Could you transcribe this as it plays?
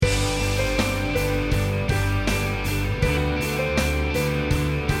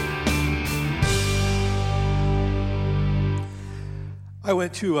I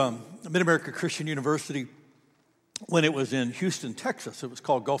went to Mid-America Christian University when it was in Houston, Texas. It was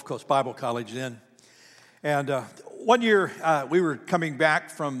called Gulf Coast Bible College then. And one year we were coming back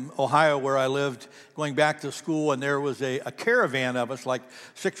from Ohio where I lived, going back to school, and there was a caravan of us, like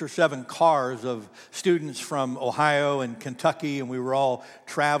 6 or 7 cars of students from Ohio and Kentucky, and we were all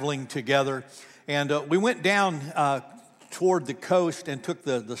traveling together. And we went down toward the coast and took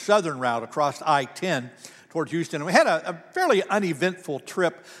the southern route across I-10 toward Houston. And we had a fairly uneventful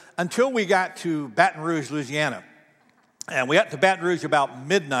trip until we got to Baton Rouge, Louisiana. And we got to Baton Rouge about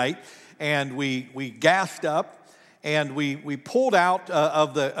midnight, and we gassed up, and we pulled out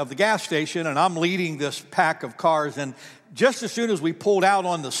of the gas station, and I'm leading this pack of cars. And just as soon as we pulled out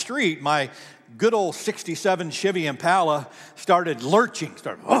on the street, my good old 67 Chevy Impala started lurching,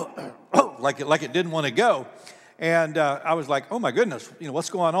 like it didn't want to go. And I was like, oh my goodness, what's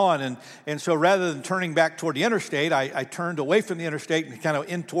going on? And so rather than turning back toward the interstate, I turned away from the interstate and kind of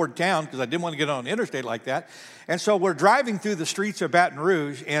in toward town because I didn't want to get on the interstate like that. And so we're driving through the streets of Baton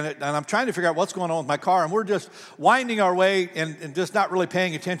Rouge, and I'm trying to figure out what's going on with my car. And we're just winding our way and just not really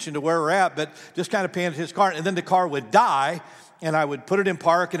paying attention to where we're at, but just kind of paying attention to his car. And then the car would die, and I would put it in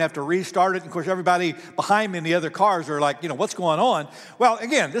park and have to restart it. And of course, everybody behind me in the other cars are like, what's going on? Well,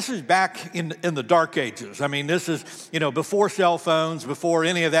 again, this is back in the dark ages. I mean, this is, before cell phones, before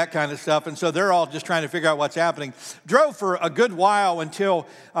any of that kind of stuff. And so they're all just trying to figure out what's happening. Drove for a good while until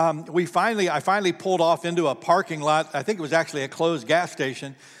I finally pulled off into a parking lot. I think it was actually a closed gas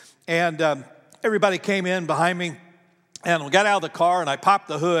station. And everybody came in behind me. And we got out of the car, and I popped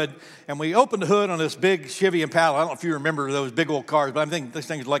the hood, and we opened the hood on this big Chevy Impala. I don't know if you remember those big old cars, but I think this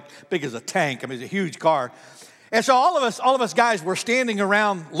thing is like big as a tank. I mean, it's a huge car. And so all of us guys were standing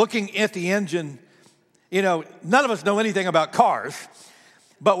around looking at the engine. None of us know anything about cars,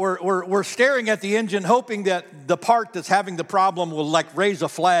 but we're staring at the engine, hoping that the part that's having the problem will raise a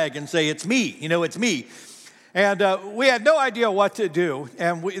flag and say, "It's me." It's me. And we had no idea what to do.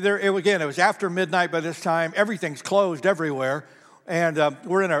 And it was after midnight by this time. Everything's closed everywhere. And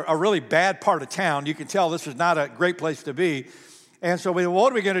we're in a really bad part of town. You can tell this is not a great place to be. And so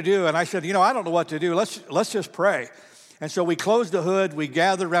what are we going to do? And I said, I don't know what to do. Let's just pray. And so we closed the hood. We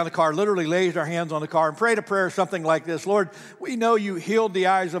gathered around the car, literally laid our hands on the car and prayed a prayer something like this. Lord, we know you healed the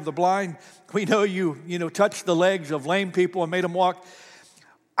eyes of the blind. We know you touched the legs of lame people and made them walk.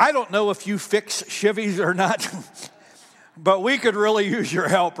 I don't know if you fix Chevys or not, but we could really use your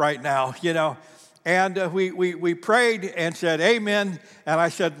help right now, And we prayed and said, amen. And I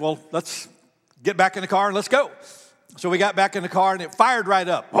said, well, let's get back in the car and let's go. So we got back in the car and it fired right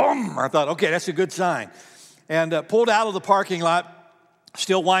up. Boom! I thought, okay, that's a good sign. And pulled out of the parking lot,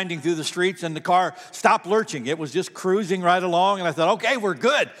 still winding through the streets, and the car stopped lurching. It was just cruising right along. And I thought, okay, we're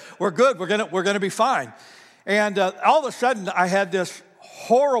good. We're good. We're gonna be fine. And all of a sudden, I had this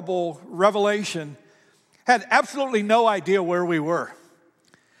horrible revelation. Had absolutely no idea where we were.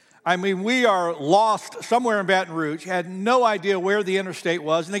 I mean, we are lost somewhere in Baton Rouge, had no idea where the interstate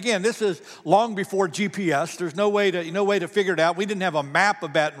was. And again, this is long before GPS. There's no way to figure it out. We didn't have a map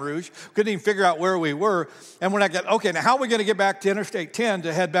of Baton Rouge. Couldn't even figure out where we were. And when I got, okay, now how are we going to get back to Interstate 10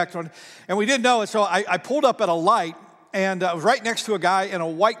 to head back to, and we didn't know it. So I pulled up at a light, and I was right next to a guy in a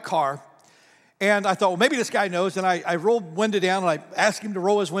white car. And I thought, well, maybe this guy knows. And I rolled window down, and I asked him to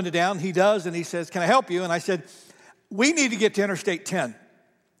roll his window down. He does, and he says, can I help you? And I said, we need to get to Interstate 10.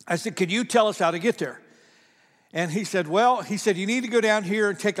 I said, can you tell us how to get there? And he said, you need to go down here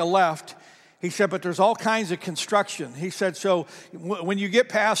and take a left. He said, but there's all kinds of construction. He said, so when you get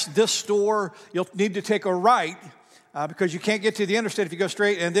past this store, you'll need to take a right because you can't get to the interstate if you go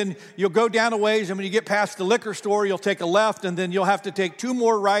straight. And then you'll go down a ways, and when you get past the liquor store, you'll take a left, and then you'll have to take 2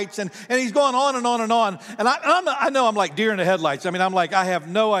 more rights. And he's going on and on and on. And I know I'm like deer in the headlights. I mean, I'm like, I have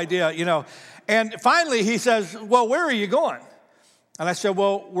no idea, And finally, he says, well, where are you going? And I said,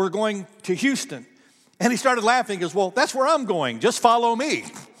 well, we're going to Houston. And he started laughing. He goes, well, that's where I'm going. Just follow me.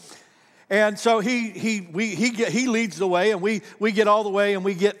 And so he leads the way, and we get all the way, and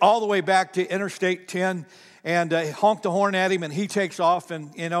we get all the way back to Interstate 10, and honk the horn at him, and he takes off,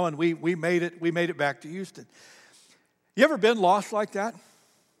 and and we made it back to Houston. You ever been lost like that?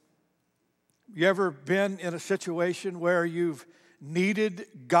 You ever been in a situation where you've needed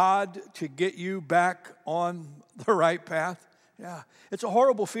God to get you back on the right path? Yeah, it's a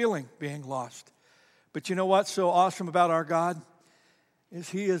horrible feeling being lost. But you know what's so awesome about our God?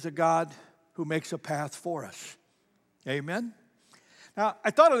 Is He is a God who makes a path for us. Amen? Now, I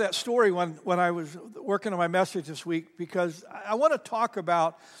thought of that story when I was working on my message this week because I want to talk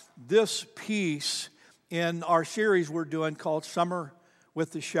about this piece in our series we're doing called Summer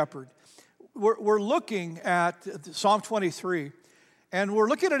with the Shepherd. We're looking at Psalm 23, And we're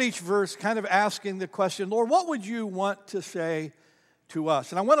looking at each verse, kind of asking the question, Lord, what would you want to say to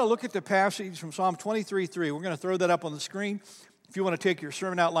us? And I want to look at the passage from Psalm 23:3. We're going to throw that up on the screen. If you want to take your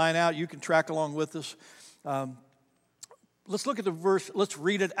sermon outline out, you can track along with us. Let's look at the verse. Let's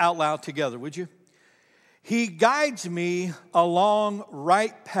read it out loud together, would you? He guides me along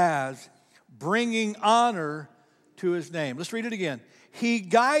right paths, bringing honor to his name. Let's read it again. He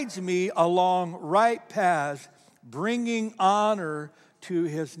guides me along right paths, bringing honor to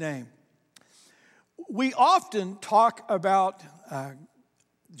his name. We often talk about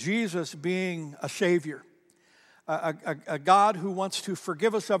Jesus being a Savior, a God who wants to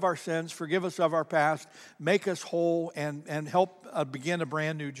forgive us of our sins, forgive us of our past, make us whole, and help begin a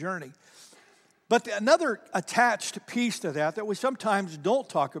brand new journey. But another attached piece to that we sometimes don't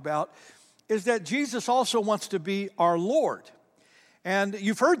talk about is that Jesus also wants to be our Lord. And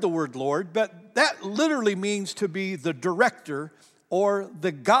you've heard the word Lord, but that literally means to be the director or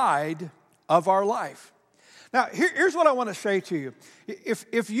the guide of our life. Now, here's what I want to say to you.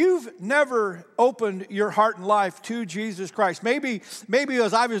 If you've never opened your heart and life to Jesus Christ, maybe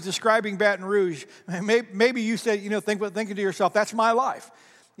as I was describing Baton Rouge, maybe you said, thinking to yourself, that's my life.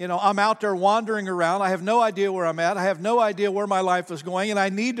 I'm out there wandering around. I have no idea where I'm at. I have no idea where my life is going, and I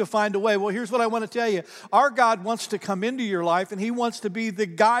need to find a way. Well, here's what I want to tell you. Our God wants to come into your life, and he wants to be the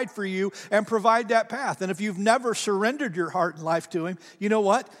guide for you and provide that path. And if you've never surrendered your heart and life to him, you know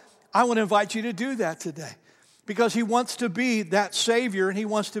what? I want to invite you to do that today. Because he wants to be that Savior and he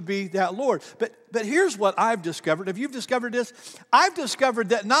wants to be that Lord. But here's what I've discovered. If you've discovered this, I've discovered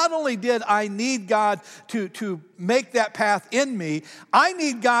that not only did I need God to make that path in me, I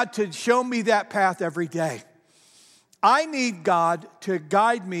need God to show me that path every day. I need God to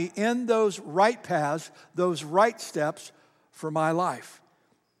guide me in those right paths, those right steps for my life.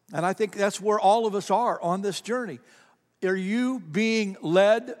 And I think that's where all of us are on this journey. Are you being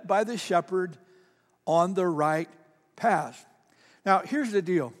led by the shepherd on the right path? Now, here's the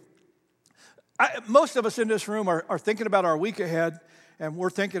deal. Most of us in this room are thinking about our week ahead, and we're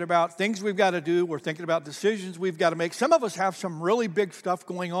thinking about things we've got to do. We're thinking about decisions we've got to make. Some of us have some really big stuff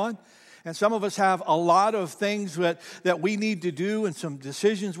going on, and some of us have a lot of things that we need to do and some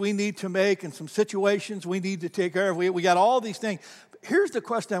decisions we need to make and some situations we need to take care of. We got all these things. Here's the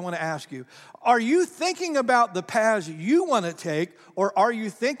question I want to ask you. Are you thinking about the paths you want to take, or are you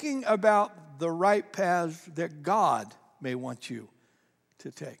thinking about the right paths that God may want you to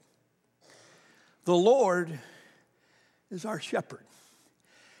take? The Lord is our shepherd.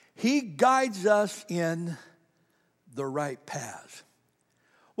 He guides us in the right paths.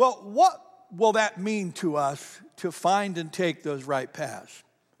 Well, what will that mean to us to find and take those right paths?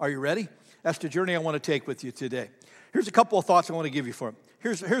 Are you ready? That's the journey I want to take with you today. Here's a couple of thoughts I want to give you for it.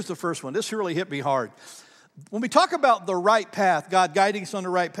 Here's the first one. This really hit me hard. When we talk about the right path, God guiding us on the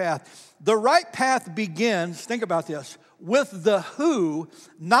right path, the right path begins, think about this, with the who,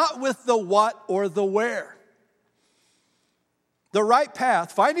 not with the what or the where. The right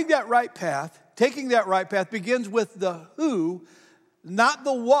path, finding that right path, taking that right path begins with the who, not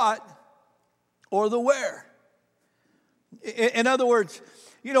the what or the where. In other words,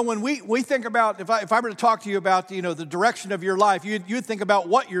 when we think about, if I were to talk to you about, the direction of your life, you'd think about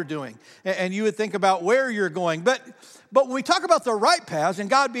what you're doing, and you would think about where you're going. But when we talk about the right paths and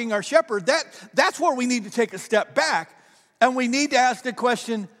God being our shepherd, that's where we need to take a step back, and we need to ask the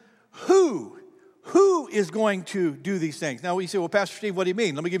question, who is going to do these things? Now, we say, well, Pastor Steve, what do you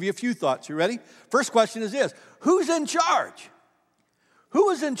mean? Let me give you a few thoughts. You ready? First question is this: who's in charge? Who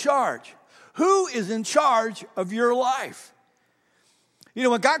is in charge? Who is in charge of your life?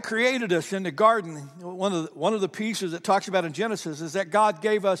 When God created us in the garden, one of the pieces that talks about in Genesis is that God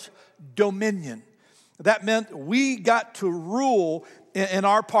gave us dominion. That meant we got to rule in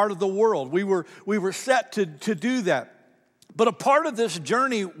our part of the world. We were set to do that. But a part of this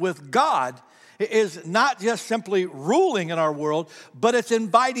journey with God is not just simply ruling in our world, but it's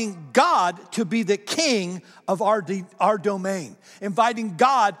inviting God to be the king of our domain, inviting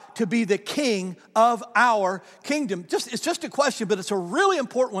God to be the king of our kingdom. It's just a question, but it's a really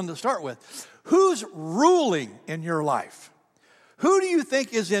important one to start with. Who's ruling in your life? Who do you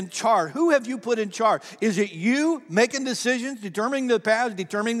think is in charge? Who have you put in charge? Is it you making decisions, determining the path,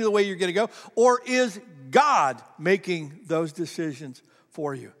 determining the way you're going to go? Or is God making those decisions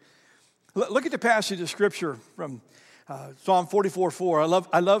for you? Look at the passage of Scripture from Psalm 44:4.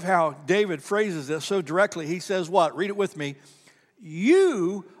 I love how David phrases this so directly. He says what? Read it with me.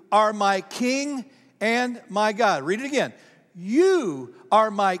 You are my king and my God. Read it again. You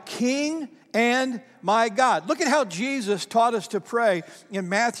are my king and my God. Look at how Jesus taught us to pray in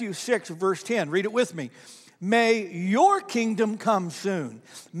Matthew 6, verse 10. Read it with me. May your kingdom come soon.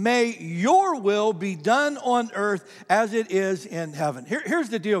 May your will be done on earth as it is in heaven. Here's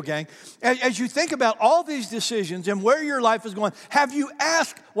the deal, gang. As you think about all these decisions and where your life is going, have you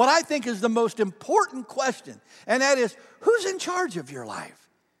asked what I think is the most important question? And that is, who's in charge of your life?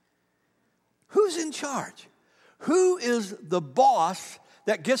 Who's in charge? Who is the boss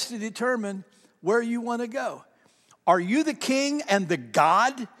that gets to determine where you want to go? Are you the king and the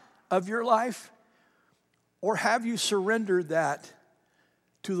God of your life? Or have you surrendered that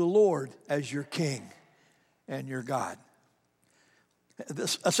to the Lord as your king and your God?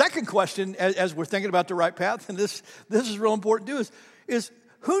 A second question, as we're thinking about the right path, and this is real important too, is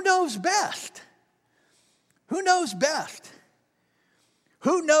who knows best? Who knows best?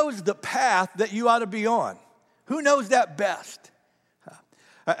 Who knows the path that you ought to be on? Who knows that best?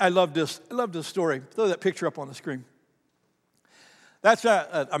 I love this story. Throw that picture up on the screen. That's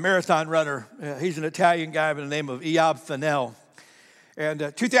a marathon runner. He's an Italian guy by the name of Eyob Fennell.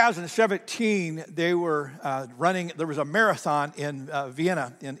 And 2017, they were running. There was a marathon in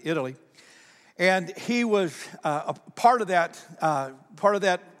Vienna, in Italy, and he was a part of that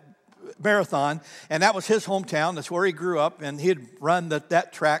marathon, and that was his hometown. That's where he grew up, and he had run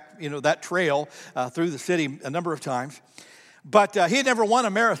that track, that trail through the city a number of times. But he had never won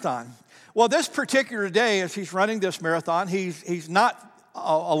a marathon. Well, this particular day, as he's running this marathon, he's not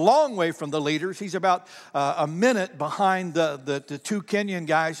a long way from the leaders. He's about a minute behind the two Kenyan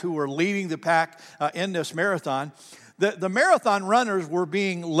guys who were leading the pack in this marathon. The marathon runners were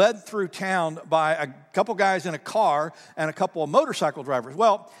being led through town by a couple guys in a car and a couple of motorcycle drivers.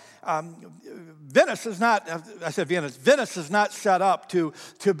 Well, Venice is not set up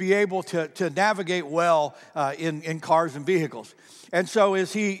to be able to navigate well in cars and vehicles. And so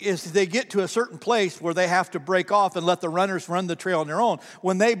as they get to a certain place where they have to break off and let the runners run the trail on their own,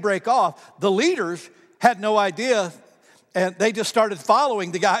 when they break off, the leaders had no idea, and they just started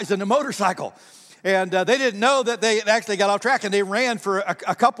following the guys in the motorcycle. And they didn't know that they actually got off track, and they ran for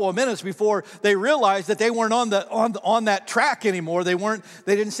a couple of minutes before they realized that they weren't on that track anymore. They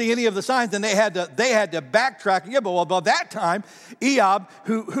didn't see any of the signs, and they had to backtrack again. But by that time, Eyob,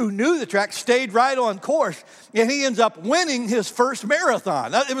 who knew the track, stayed right on course, and he ends up winning his first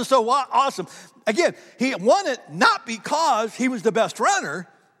marathon. It was so awesome. Again, he won it not because he was the best runner,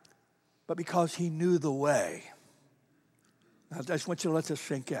 but because he knew the way. Now, I just want you to let this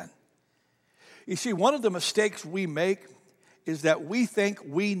sink in. You see, one of the mistakes we make is that we think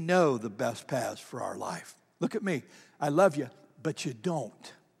we know the best paths for our life. Look at me. I love you, but you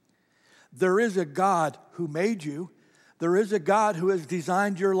don't. There is a God who made you. There is a God who has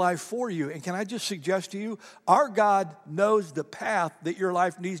designed your life for you. And can I just suggest to you, our God knows the path that your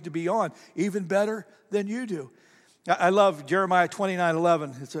life needs to be on even better than you do. I love Jeremiah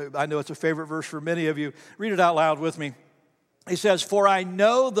 29:11. I know it's a favorite verse for many of you. Read it out loud with me. He says, "For I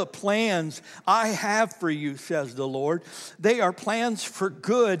know the plans I have for you, says the Lord. They are plans for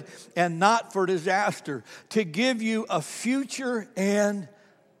good and not for disaster, to give you a future and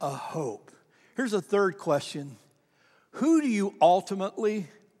a hope." Here's a third question. Who do you ultimately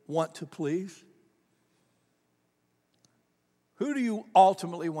want to please? Who do you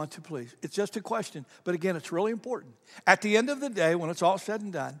ultimately want to please? It's just a question, but again, it's really important. At the end of the day, when it's all said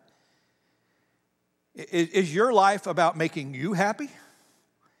and done, is your life about making you happy?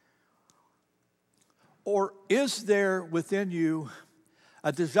 Or is there within you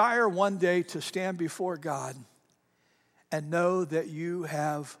a desire one day to stand before God and know that you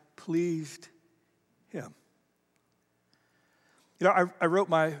have pleased Him? I wrote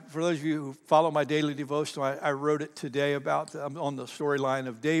for those of you who follow my daily devotional, I wrote it today on the storyline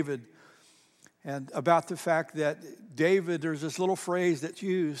of David, and about the fact that David, there's this little phrase that's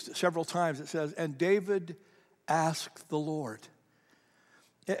used several times. It says, "And David asked the Lord."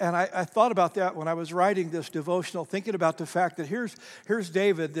 And I thought about that when I was writing this devotional, thinking about the fact that here's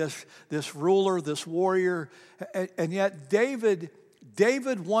David, this ruler, this warrior, and yet David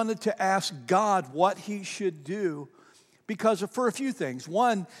wanted to ask God what he should do for a few things.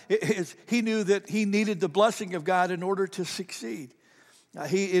 One is he knew that he needed the blessing of God in order to succeed.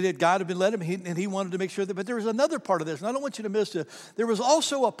 God had been led him, and he wanted to make sure that. But there was another part of this, and I don't want you to miss it. There was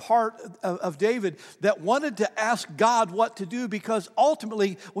also a part of David that wanted to ask God what to do, because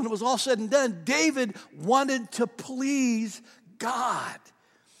ultimately, when it was all said and done, David wanted to please God.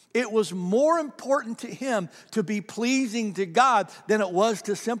 It was more important to him to be pleasing to God than it was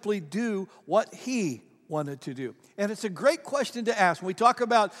to simply do what he wanted to do. And it's a great question to ask. When we talk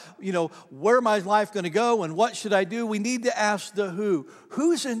about, where my life going to go and what should I do, we need to ask the who.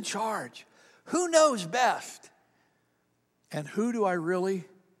 Who's in charge? Who knows best? And who do I really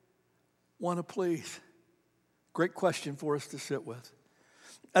want to please? Great question for us to sit with.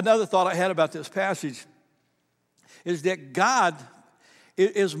 Another thought I had about this passage is that God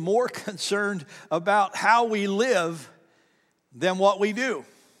is more concerned about how we live than what we do.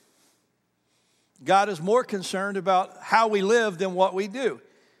 God is more concerned about how we live than what we do.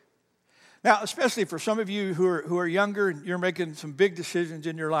 Now, especially for some of you who are younger, and you're making some big decisions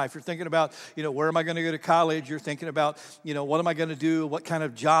in your life. You're thinking about, where am I going to go to college? You're thinking about, what am I going to do? What kind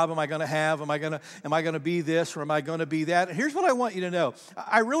of job am I going to have? Am I going to be this or am I going to be that? And here's what I want you to know.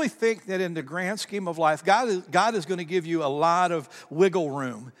 I really think that in the grand scheme of life, God is going to give you a lot of wiggle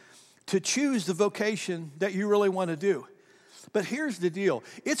room to choose the vocation that you really want to do. But here's the deal.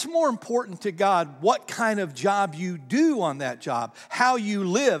 It's more important to God what kind of job you do on that job, how you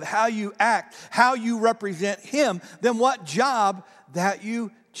live, how you act, how you represent Him, than what job that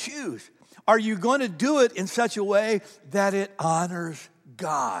you choose. Are you going to do it in such a way that it honors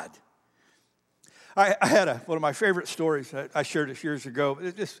God? I had one of my favorite stories. I shared this years ago.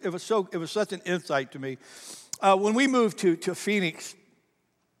 It was such an insight to me. When we moved to Phoenix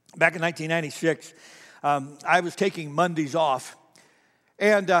back in 1996, I was taking Mondays off.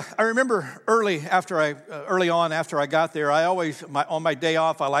 And I remember early on after I got there, I always, on my day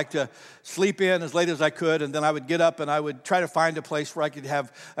off, I like to sleep in as late as I could, and then I would get up and I would try to find a place where I could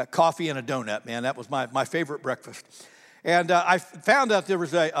have a coffee and a donut, man. That was my favorite breakfast. And I found out there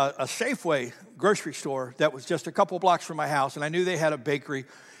was a Safeway grocery store that was just a couple blocks from my house, and I knew they had a bakery.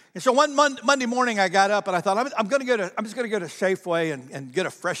 And so one Monday morning, I got up and I thought, I'm just going to go to Safeway and get a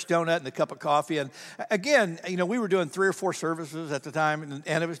fresh donut and a cup of coffee. And again, we were doing 3 or 4 services at the time,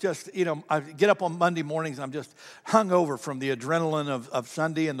 and it was just, I get up on Monday mornings and I'm just hungover from the adrenaline of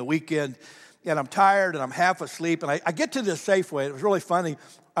Sunday and the weekend, and I'm tired and I'm half asleep. And I get to this Safeway. It was really funny.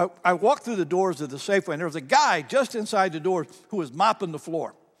 I walked through the doors of the Safeway, and there was a guy just inside the door who was mopping the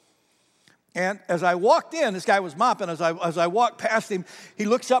floor. And as I walked in, this guy was mopping. As I walked past him, he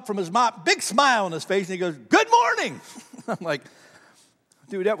looks up from his mop, big smile on his face, and he goes, "Good morning." I'm like,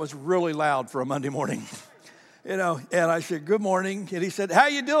 dude, that was really loud for a Monday morning. And I said, "Good morning." And he said, "How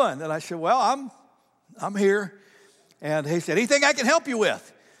you doing?" And I said, "Well, I'm here." And he said, "Anything I can help you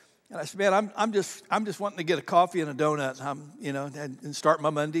with?" And I said, "Man, I'm just wanting to get a coffee and a donut, and start my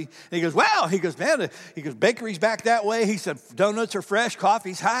Monday." And he goes, "Wow." He goes, "Man," "Bakery's back that way." He said, "Donuts are fresh,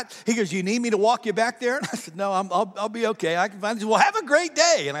 coffee's hot." He goes, "You need me to walk you back there?" And I said, "No, I'll be okay. I can find it." Well, have a great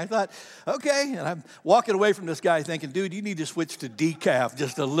day. And I thought, okay. And I'm walking away from this guy thinking, dude, you need to switch to decaf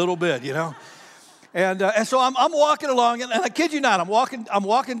just a little bit, And so I'm walking along, and I kid you not, I'm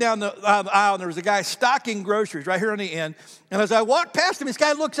walking down the aisle, and there was a guy stocking groceries right here on the end. And as I walk past him, this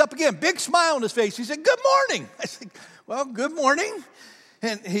guy looks up again, big smile on his face. He said, "Good morning." I said, "Well, good morning."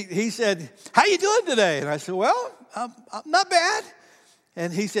 And he said, "How you doing today?" And I said, "Well, I'm not bad."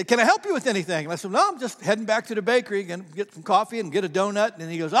 And he said, "Can I help you with anything?" And I said, "No, I'm just heading back to the bakery and get some coffee and get a donut."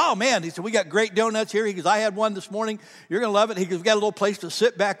 And he goes, "Oh, man." He said, "We got great donuts here." He goes, "I had one this morning. You're going to love it." He goes, "We got a little place to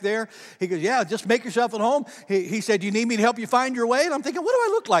sit back there." He goes, "Yeah, just make yourself at home." He said, "You need me to help you find your way?" And I'm thinking, what do I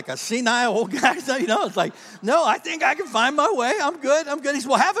look like, a senile old guy? It's like, no, I think I can find my way. I'm good. He said,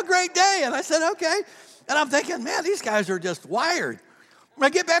 "Well, have a great day." And I said, "Okay." And I'm thinking, man, these guys are just wired. When I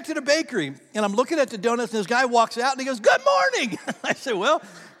get back to the bakery, and I'm looking at the donuts, and this guy walks out, and he goes, "Good morning." I said, "Well,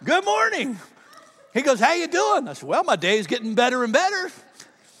 good morning." He goes, "How you doing?" I said, "Well, my day's getting better and better."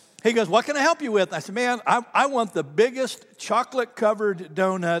 He goes, "What can I help you with?" And I said, "Man, I want the biggest chocolate-covered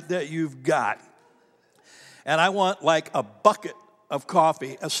donut that you've got. And I want like a bucket of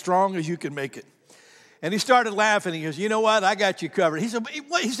coffee, as strong as you can make it." And he started laughing. He goes, "You know what? I got you covered." He said,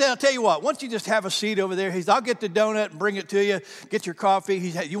 "I'll tell you what. Once you just have a seat over there." He said, "I'll get the donut and bring it to you. Get your coffee."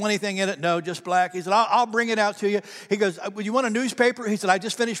 He said, "You want anything in it?" "No, just black." He said, I'll bring it out to you." He goes, "Would you want a newspaper?" He said, "I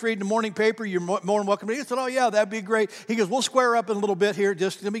just finished reading the morning paper. You're more than welcome." He said, "Oh, yeah, that'd be great." He goes, "We'll square up in a little bit here.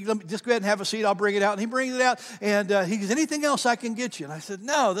 Just let me just go ahead and have a seat. I'll bring it out." And he brings it out. And he goes, "Anything else I can get you?" And I said,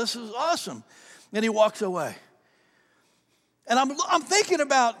 "No, this is awesome." And he walks away. And I'm thinking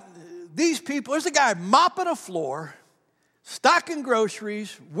about these people. There's a guy mopping a floor, stocking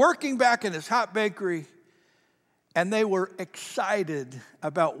groceries, working back in his hot bakery, and they were excited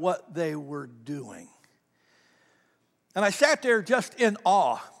about what they were doing. And I sat there just in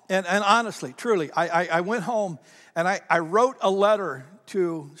awe. And honestly, truly, I went home and I wrote a letter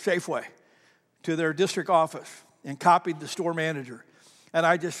to Safeway, to their district office, and copied the store manager. And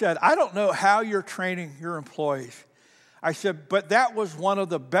I just said, "I don't know how you're training your employees." I said, "But that was one of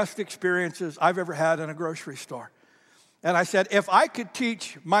the best experiences I've ever had in a grocery store." And I said, "If I could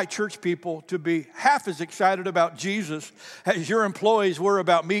teach my church people to be half as excited about Jesus as your employees were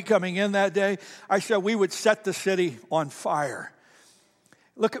about me coming in that day," I said, "we would set the city on fire."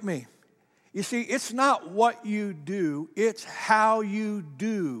 Look at me. You see, it's not what you do, it's how you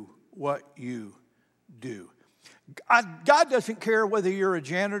do what you do. God doesn't care whether you're a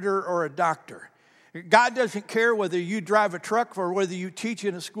janitor or a doctor. God doesn't care whether you drive a truck or whether you teach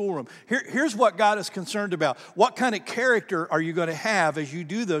in a schoolroom. Here's what God is concerned about. What kind of character are you going to have as you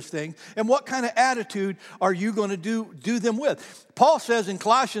do those things? And what kind of attitude are you going to do them with? Paul says in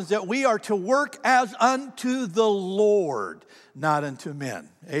Colossians that we are to work as unto the Lord, not unto men.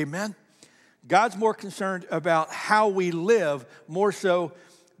 Amen? God's more concerned about how we live more so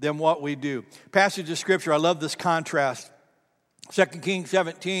than what we do. Passage of Scripture, I love this contrast. 2 Kings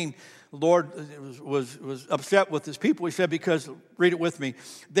 17, the Lord was upset with his people. He said, because, read it with me,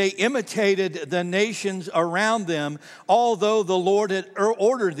 they imitated the nations around them, although the Lord had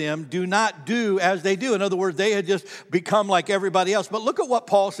ordered them, do not do as they do. In other words, they had just become like everybody else. But look at what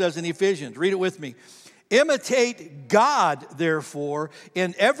Paul says in Ephesians. Read it with me. Imitate God, therefore,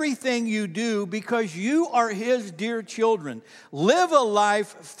 in everything you do, because you are his dear children. Live a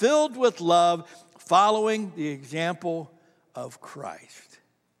life filled with love, following the example of Christ.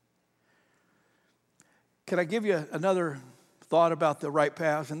 Can I give you another thought about the right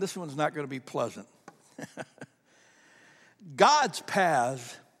paths? And this one's not going to be pleasant. God's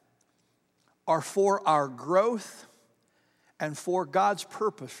paths are for our growth and for God's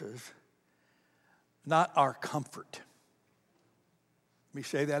purposes, not our comfort. Let me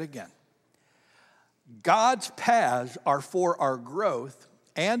say that again. God's paths are for our growth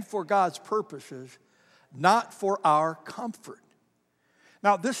and for God's purposes, not for our comfort.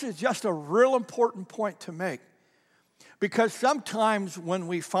 Now, this is just a real important point to make, because sometimes when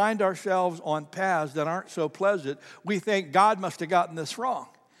we find ourselves on paths that aren't so pleasant, we think God must have gotten this wrong.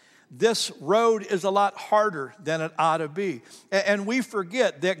 This road is a lot harder than it ought to be. And we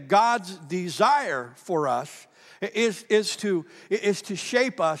forget that God's desire for us is to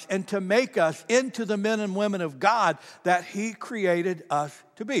shape us and to make us into the men and women of God that he created us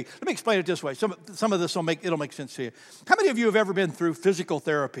to be. Let me explain it this way. Some of this will make sense to you. How many of you have ever been through physical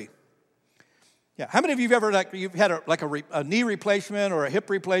therapy? Yeah. How many of you have ever you've had a knee replacement or a hip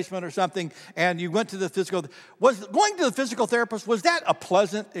replacement or something, and you went to the physical? Was going to the physical therapist, was that a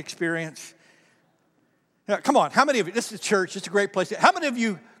pleasant experience? Yeah, come on, how many of you? This is a church. It's a great place. How many of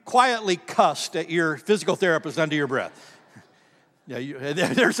you quietly cussed at your physical therapist under your breath? Yeah,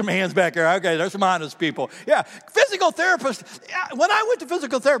 there's some hands back there. Okay, there's some honest people. Yeah, physical therapist. When I went to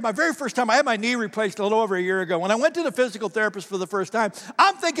physical therapy, my very first time, I had my knee replaced a little over a year ago. When I went to the physical therapist for the first time,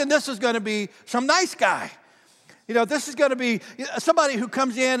 I'm thinking this is going to be some nice guy. You know, this is going to be somebody who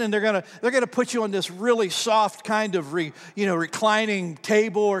comes in and they're going to put you on this really soft kind of reclining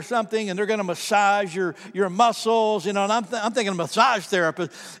table or something, and they're going to massage your muscles. You know, and I'm thinking a massage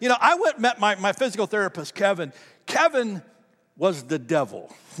therapist. You know, I went and met my physical therapist, Kevin. Kevin was the devil,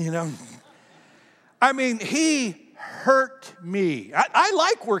 you know. I mean, he hurt me. I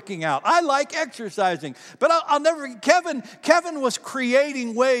like working out. I like exercising. But I'll never, Kevin was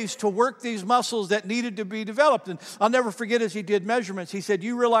creating ways to work these muscles that needed to be developed. And I'll never forget, as he did measurements, he said,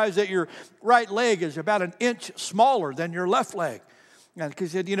 you realize that your right leg is about an inch smaller than your left leg. And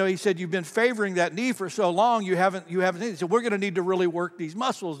he said, you've been favoring that knee for so long, you haven't. He said, we're going to need to really work these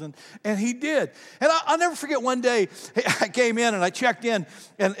muscles. And he did. And I'll never forget one day, I came in and I checked in,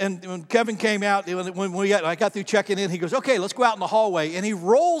 and when Kevin came out, I got through checking in, he goes, okay, let's go out in the hallway. And he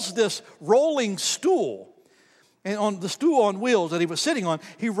rolls this rolling stool, and on the stool on wheels that he was sitting on,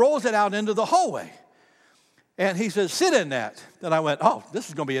 he rolls it out into the hallway. And he says, sit in that. And I went, oh, this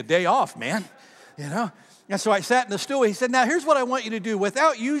is going to be a day off, man, you know. And so I sat in the stool. He said, now here's what I want you to do.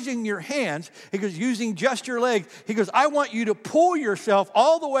 Without using your hands, he goes, using just your legs, he goes, I want you to pull yourself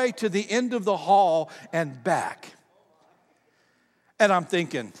all the way to the end of the hall and back. And I'm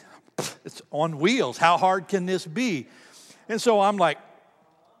thinking, it's on wheels. How hard can this be? And so I'm like,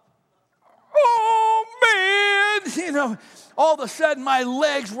 oh, man, you know. All of a sudden, my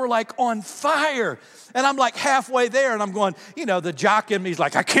legs were like on fire. And I'm like halfway there, and I'm going, you know, the jock in me is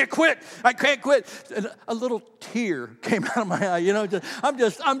like, I can't quit. And a little tear came out of my eye, you know.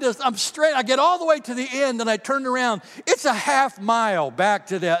 I'm straight. I get all the way to the end, and I turn around. It's a half mile back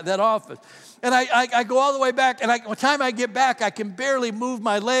to that office. And I go all the way back, and by the time I get back, I can barely move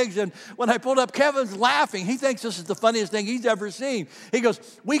my legs. And when I pulled up, Kevin's laughing. He thinks this is the funniest thing he's ever seen. He goes,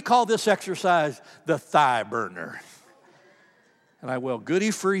 we call this exercise the thigh burner. And well,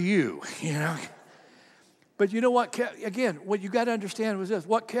 goody for you, you know. But you know what, again, what you got to understand was this.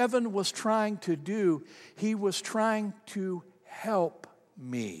 What Kevin was trying to do, he was trying to help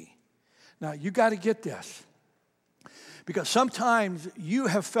me. Now, you got to get this. Because sometimes you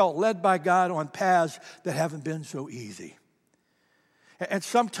have felt led by God on paths that haven't been so easy. And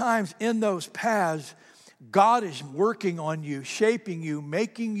sometimes in those paths, God is working on you, shaping you,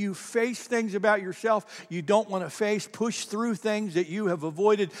 making you face things about yourself you don't want to face, push through things that you have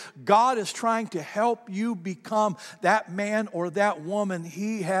avoided. God is trying to help you become that man or that woman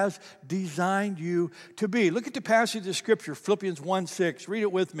He has designed you to be. Look at the passage of Scripture, Philippians 1:6. Read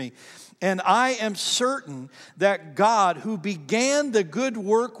it with me. And I am certain that God, who began the good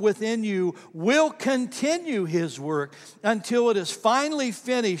work within you, will continue His work until it is finally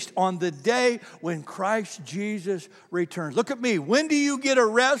finished on the day when Christ Jesus returns. Look at me. When do you get a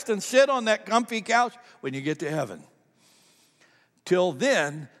rest and sit on that comfy couch? When you get to heaven. Till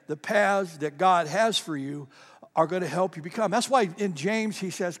then, the paths that God has for you are going to help you become. That's why in James he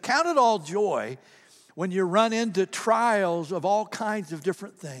says, count it all joy when you run into trials of all kinds of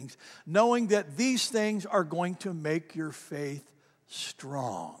different things, knowing that these things are going to make your faith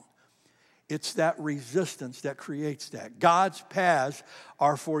strong. It's that resistance that creates that. God's paths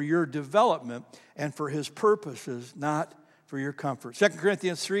are for your development and for His purposes, not for your comfort. 2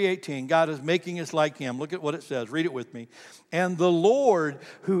 Corinthians 3:18, God is making us like Him. Look at what it says. Read it with me. And the Lord,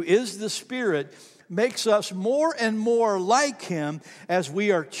 who is the Spirit, makes us more and more like Him as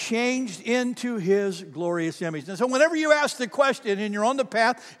we are changed into His glorious image. And so whenever you ask the question and you're on the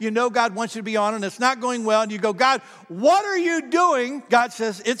path you know God wants you to be on and it's not going well and you go, God, what are you doing? God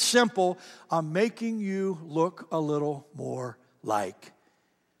says, it's simple. I'm making you look a little more like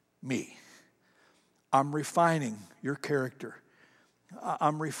me. I'm refining your character.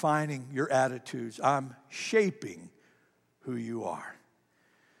 I'm refining your attitudes. I'm shaping who you are.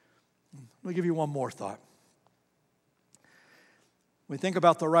 Let me give you one more thought. When we think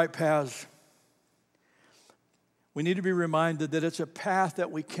about the right paths, we need to be reminded that it's a path that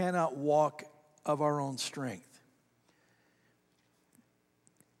we cannot walk of our own strength.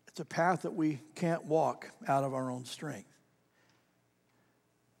 It's a path that we can't walk out of our own strength.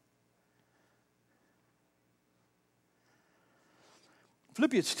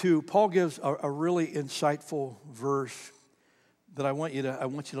 Philippians 2, Paul gives a really insightful verse that I want you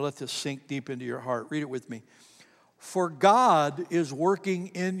to let this sink deep into your heart. Read it with me. For God is working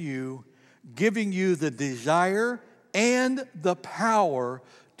in you, giving you the desire and the power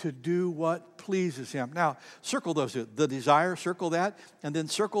to do what pleases Him. Now, circle those two. The desire, circle that, and then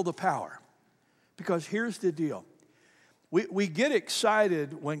circle the power. Because here's the deal. We get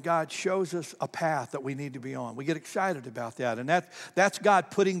excited when God shows us a path that we need to be on. We get excited about that. And that's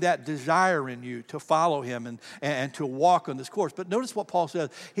God putting that desire in you to follow Him and to walk on this course. But notice what Paul says.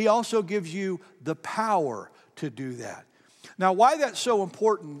 He also gives you the power to do that. Now, why that's so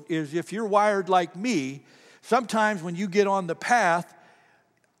important is if you're wired like me, sometimes when you get on the path,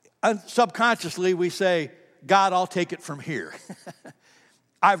 subconsciously we say, God, I'll take it from here.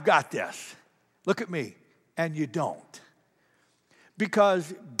 I've got this. Look at me. And you don't.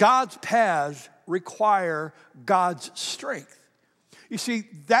 Because God's paths require God's strength. You see,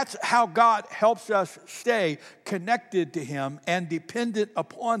 that's how God helps us stay connected to Him and dependent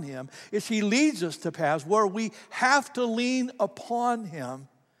upon Him, is He leads us to paths where we have to lean upon Him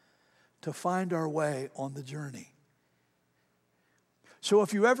to find our way on the journey. So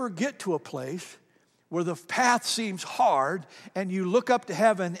if you ever get to a place where the path seems hard and you look up to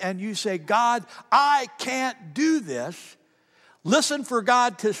heaven and you say, God, I can't do this, listen for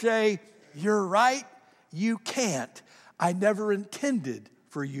God to say, you're right, you can't. I never intended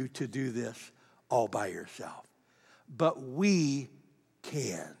for you to do this all by yourself. But we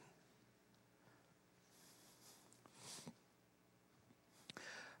can.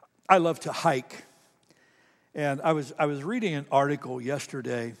 I love to hike. And I was reading an article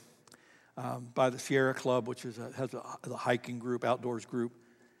yesterday by the Sierra Club, which has a hiking group, outdoors group.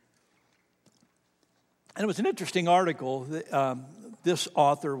 And it was an interesting article. This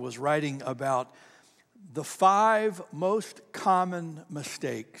author was writing about the 5 most common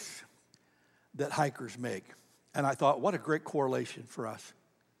mistakes that hikers make. And I thought, what a great correlation for us.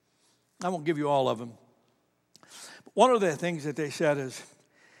 I won't give you all of them. But one of the things that they said is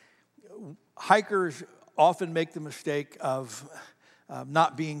hikers often make the mistake of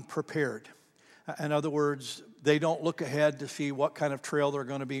not being prepared. In other words, they don't look ahead to see what kind of trail they're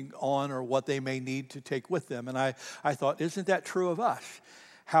going to be on or what they may need to take with them. And I thought, isn't that true of us?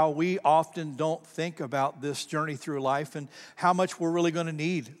 How we often don't think about this journey through life and how much we're really going to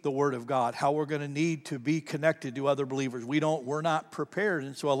need the Word of God, how we're going to need to be connected to other believers. We're not prepared.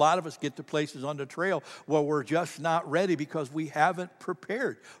 And so a lot of us get to places on the trail where we're just not ready because we haven't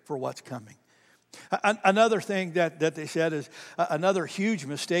prepared for what's coming. Another thing that they said is another huge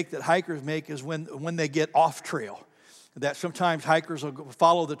mistake that hikers make is when they get off trail. that sometimes hikers will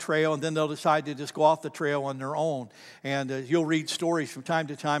follow the trail and then they'll decide to just go off the trail on their own. And you'll read stories from time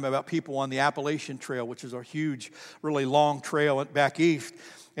to time about people on the Appalachian Trail, which is a huge, really long trail back east.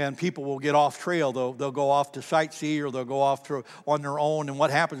 And people will get off trail. They'll go off to sightsee, or they'll go off on their own. And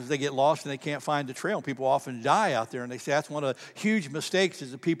what happens is they get lost and they can't find the trail. People often die out there. And they say that's one of the huge mistakes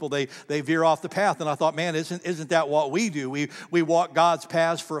is the people, they veer off the path. And I thought, man, isn't that what we do? We walk God's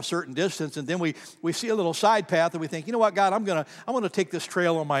paths for a certain distance, and then we see a little side path, and we think, you know what, God, I'm gonna take this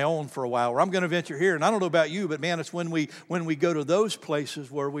trail on my own for a while, or I'm going to venture here. And I don't know about you, but man, it's when we go to those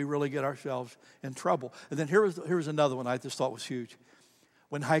places where we really get ourselves in trouble. And then here's another one I just thought was huge.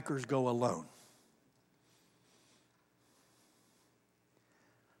 When hikers go alone.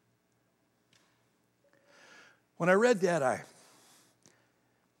 When I read that, I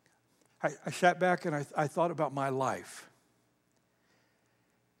sat back and I thought about my life.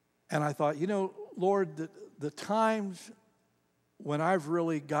 And I thought, Lord, the times when I've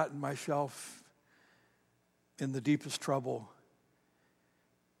really gotten myself in the deepest trouble,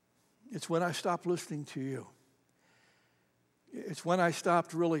 it's when I stopped listening to you. It's when I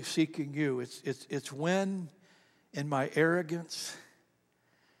stopped really seeking you. It's when, in my arrogance,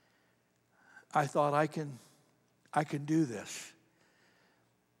 I thought I can do this.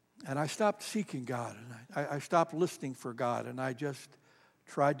 And I stopped seeking God, and I stopped listening for God, and I just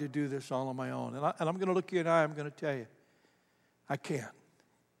tried to do this all on my own. And I'm going to look you in the eye, I'm going to tell you, I can't.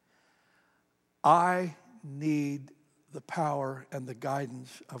 I need the power and the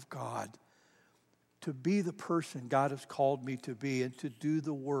guidance of God to be the person God has called me to be and to do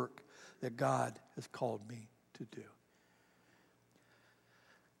the work that God has called me to do.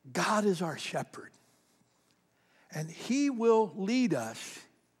 God is our shepherd, and He will lead us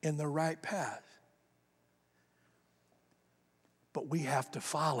in the right path. But we have to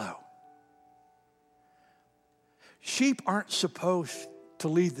follow. Sheep aren't supposed to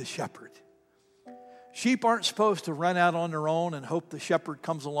lead the shepherd. Sheep aren't supposed to run out on their own and hope the shepherd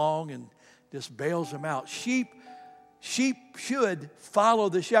comes along and just bails them out. Sheep should follow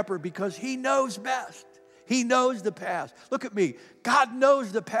the shepherd because he knows best. He knows the path. Look at me. God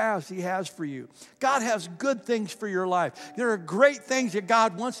knows the paths He has for you. God has good things for your life. There are great things that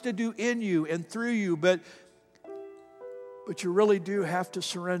God wants to do in you and through you, but you really do have to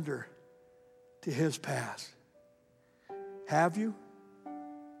surrender to His path. Have you?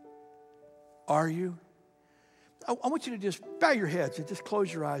 Are you? I want you to just bow your heads and just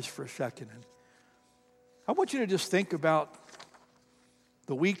close your eyes for a second. And I want you to just think about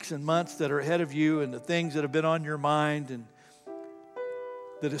the weeks and months that are ahead of you and the things that have been on your mind and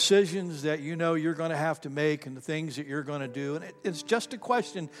the decisions that you know you're going to have to make and the things that you're going to do. And it's just a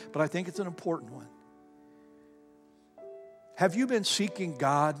question, but I think it's an important one. Have you been seeking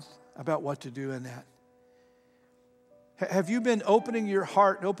God about what to do in that? Have you been opening your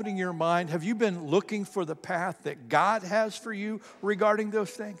heart and opening your mind? Have you been looking for the path that God has for you regarding those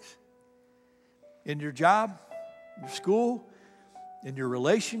things? In your job, your school, in your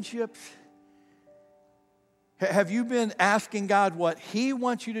relationships? Have you been asking God what He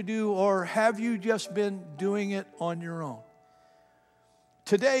wants you to do, or have you just been doing it on your own?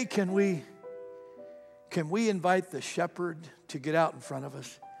 Today, can we invite the shepherd to get out in front of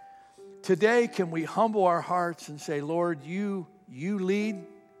us? Today, can we humble our hearts and say, Lord, you lead,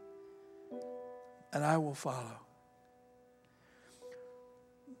 and I will follow.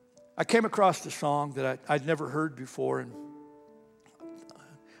 I came across the song that I'd never heard before, and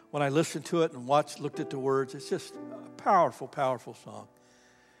when I listened to it and looked at the words, it's just a powerful, powerful song.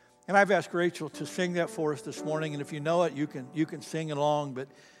 And I've asked Rachel to sing that for us this morning, and if you know it, you can sing along, but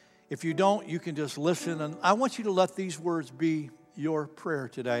if you don't, you can just listen. And I want you to let these words be your prayer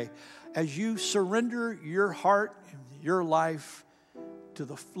today as you surrender your heart and your life to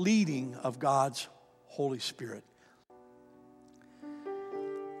the leading of God's Holy Spirit.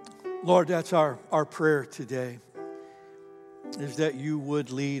 Lord, that's our prayer today, is that you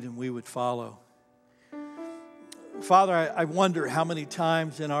would lead and we would follow. Father, I wonder how many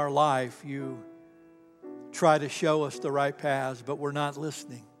times in our life you try to show us the right paths, but we're not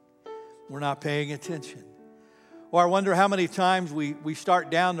listening. We're not paying attention. Or I wonder how many times we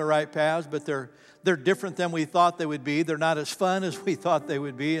start down the right paths, but they're different than we thought they would be. They're not as fun as we thought they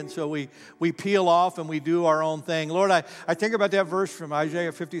would be, and so we peel off and we do our own thing. Lord, I think about that verse from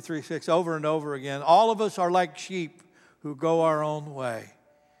Isaiah 53:6 over and over again. All of us are like sheep who go our own way.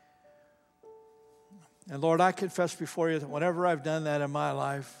 And Lord, I confess before you that whenever I've done that in my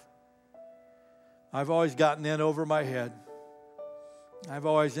life, I've always gotten in over my head. I've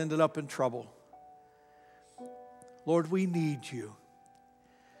always ended up in trouble. Lord, we need you.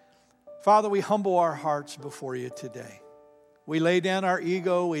 Father, we humble our hearts before you today. We lay down our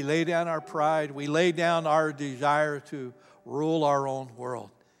ego. We lay down our pride. We lay down our desire to rule our own world.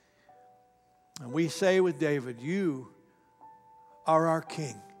 And we say with David, you are our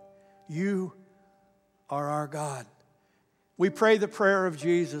King. You are our God. We pray the prayer of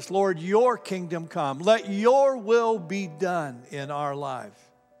Jesus, Lord, your kingdom come. Let your will be done in our lives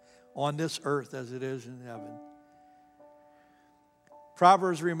on this earth as it is in heaven.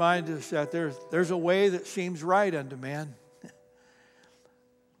 Proverbs remind us that there's a way that seems right unto man,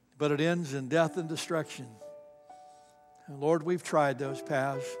 but it ends in death and destruction. And Lord, we've tried those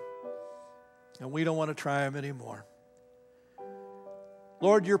paths, and we don't want to try them anymore.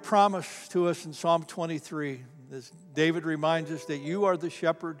 Lord, your promise to us in Psalm 23, as David reminds us that you are the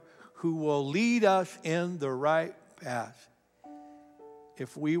shepherd who will lead us in the right path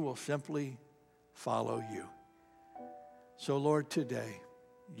if we will simply follow you. So, Lord, today,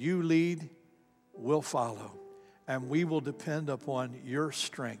 you lead, we'll follow, and we will depend upon your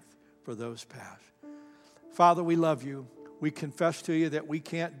strength for those paths. Father, we love you. We confess to you that we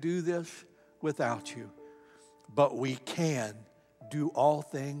can't do this without you, but we can do all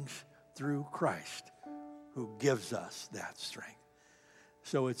things through Christ who gives us that strength.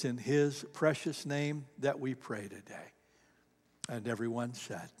 So it's in his precious name that we pray today. And everyone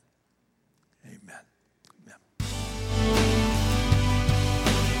said, amen.